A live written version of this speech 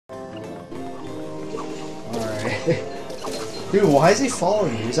Dude, why is he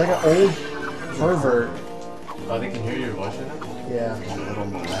following you? He's like an old pervert. Oh, they can hear your voice right now? Yeah. A little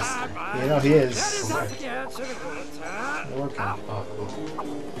molester. You know, he is. Oh, cool.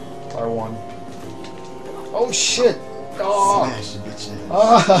 R1. Oh, shit! Oh! Smash it, bitch.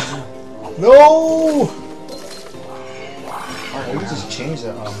 Ah! No! Oh, we can just change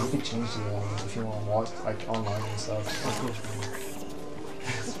that. We can change the if you want to watch like online and stuff.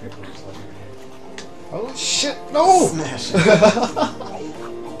 Oh shit! No! Smash it.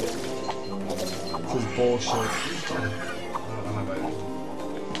 This is bullshit.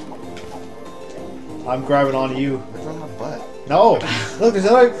 I'm grabbing onto you. Look on my butt. No! Look, there's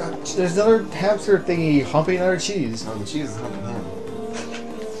another hamster thingy humping another cheese. Oh, the cheese is humping him.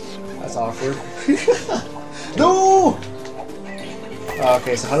 That's awkward. No!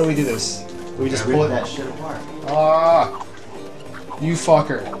 Okay, so how do we do this? Do we just pull it? that shit apart. Ah! You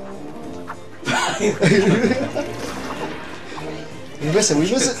fucker. We miss it, we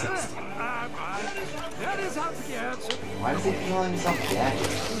miss it! Why does he call himself Daddy?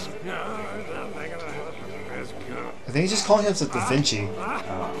 I think he's just calling himself Da Vinci.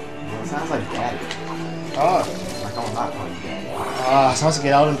 Well, it sounds like Daddy. Ah! Like I'm not calling you Daddy. Ah, someone has to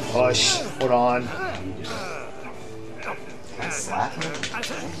get out and push. Hold on. Can I slap him?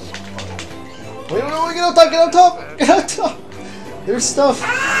 Wait, get on top, get on top! Get on top! There's stuff.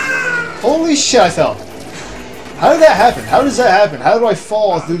 Holy shit, I fell. How did that happen? How does that happen? How do I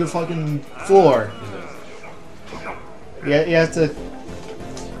fall through the fucking floor? Yeah, you have to...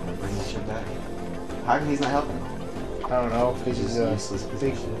 Bring that shit back. How come he's not helping? I don't know, because he's a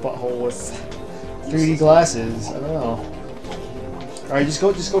big butthole with 3D glasses. I don't know. Alright, just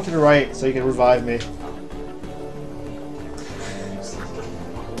go to the right so you can revive me.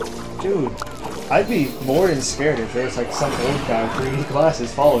 Dude, I'd be more than scared if there's like some old guy with 3D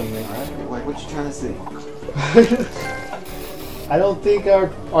glasses following me. Like, what you trying to see? I don't think our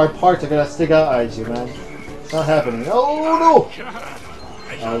parts are gonna stick out at you, man. It's not happening. Oh no!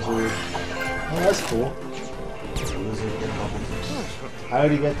 That was weird. Oh, that's cool. How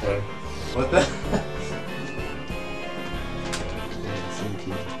did he get there? What the?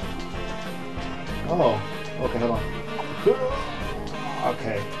 Oh, okay, hold on.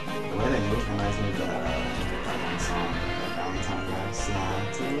 Okay. The way they move reminds me of that one song, that Valentine guy.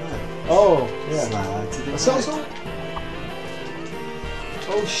 Slide to the left. Oh, yeah. Slide to the Let's right. go.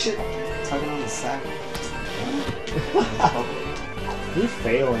 Oh shit. Tugging on the sack. You're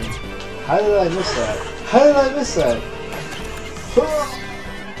failing. How did I miss that? How did I miss that?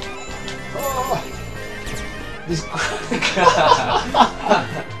 This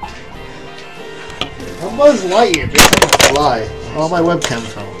I'm Buzz Lightyear, but it's gonna fly. Oh, my webcam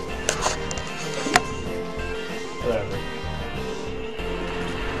fell. Whatever.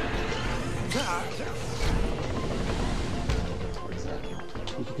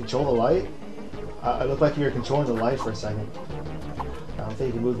 You can control the light? It looked like you were controlling the light for a second. I don't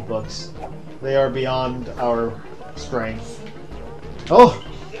think you can move the books. They are beyond our strength. Oh!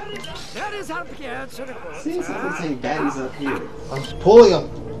 See, something's saying Daddy's up here. I'm pulling them!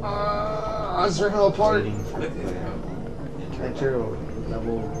 I was ripping them apart! Enter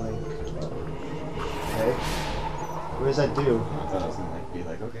level link. Okay. What does that do? I thought I was gonna be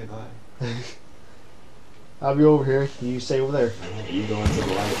like, okay, bye. I'll be over here. You stay over there. You go into the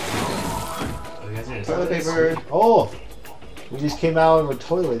light. Oh, you guys are in Toilet toilets? paper. Oh! We just came out with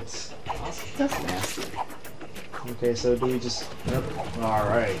toilets. That's nasty. Okay, so do we just... Yep.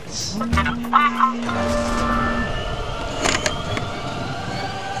 Alright.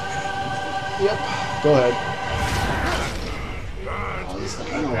 Yep. Go ahead. All this stuff.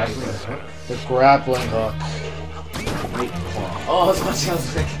 The grappling hook. Oh, I was watching, I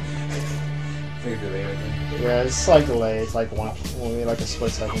was like... Think of delay right there. Yeah, it's like delay. It's like only like a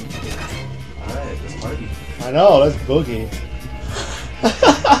split second. Alright, let's party. I know, that's boogie.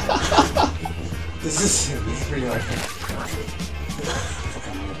 This is pretty hard.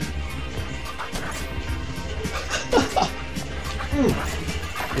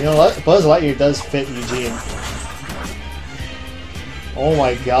 You know what? Buzz Lightyear does fit Eugene. Oh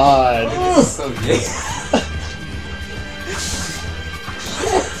my god. This is so gay.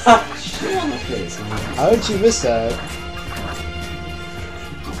 Shit on my face, man. How did you miss that?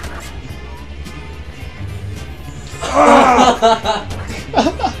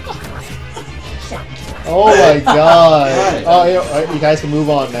 Oh my god. Oh, you guys can move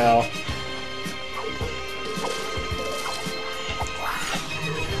on now.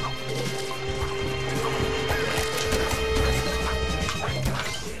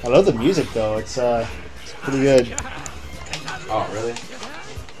 I love the music though. It's pretty good. Oh, really?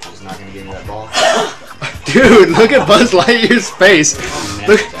 Just not gonna give me that ball? Dude, look at Buzz Lightyear's face.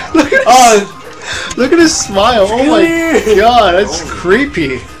 Look at his smile. Oh my god, that's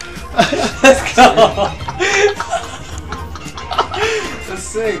creepy. Let's go. That's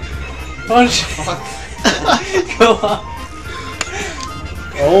sick. Punch. Go on.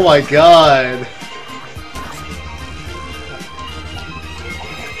 Oh my god.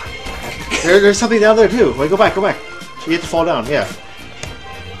 There's something down there too. Wait, go back. You have to fall down. Yeah.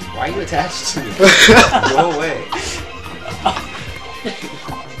 Why are you attached to me? Go away.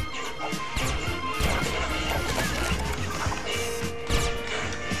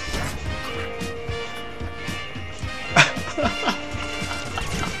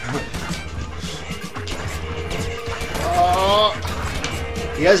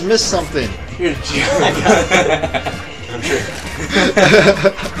 You guys missed something. You're a jerk. I'm sure.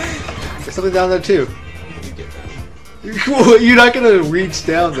 There's something down there too. You're not gonna reach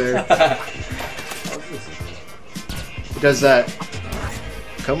down there. He does that.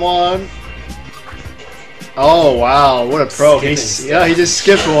 Come on. Oh wow, what a pro. He just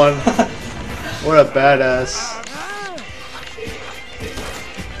skipped one. What a badass.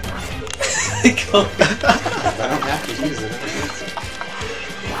 I don't have to use it.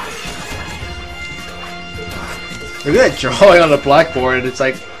 Look at that drawing on the blackboard. It's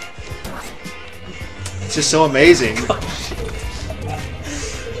like, it's just so amazing.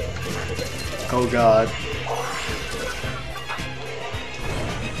 Oh god.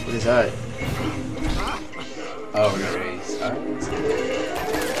 What is that? Oh, we're gonna raise.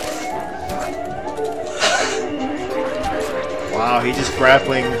 Wow, he just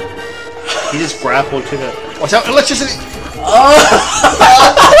grappling. He just grappled to the. Watch out! Electricity! Oh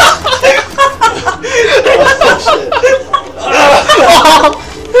shit.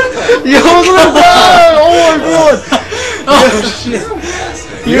 Yo, let him die! Oh my god! Oh shit!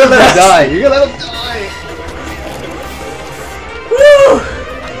 You're gonna let him die! You're gonna let him die!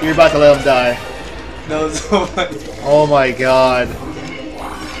 Woo! You're about to let him die. No, so much. Oh my god.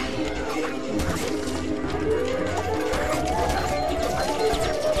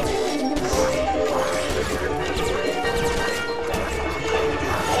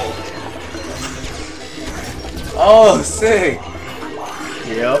 Oh, sick.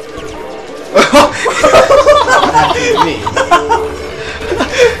 Yep.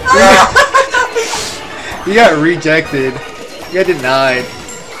 You got rejected. You got denied.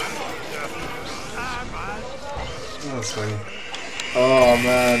 That's funny. Oh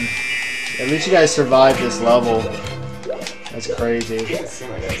man. At least you guys survived this level. That's crazy. I see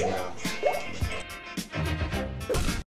my guys now.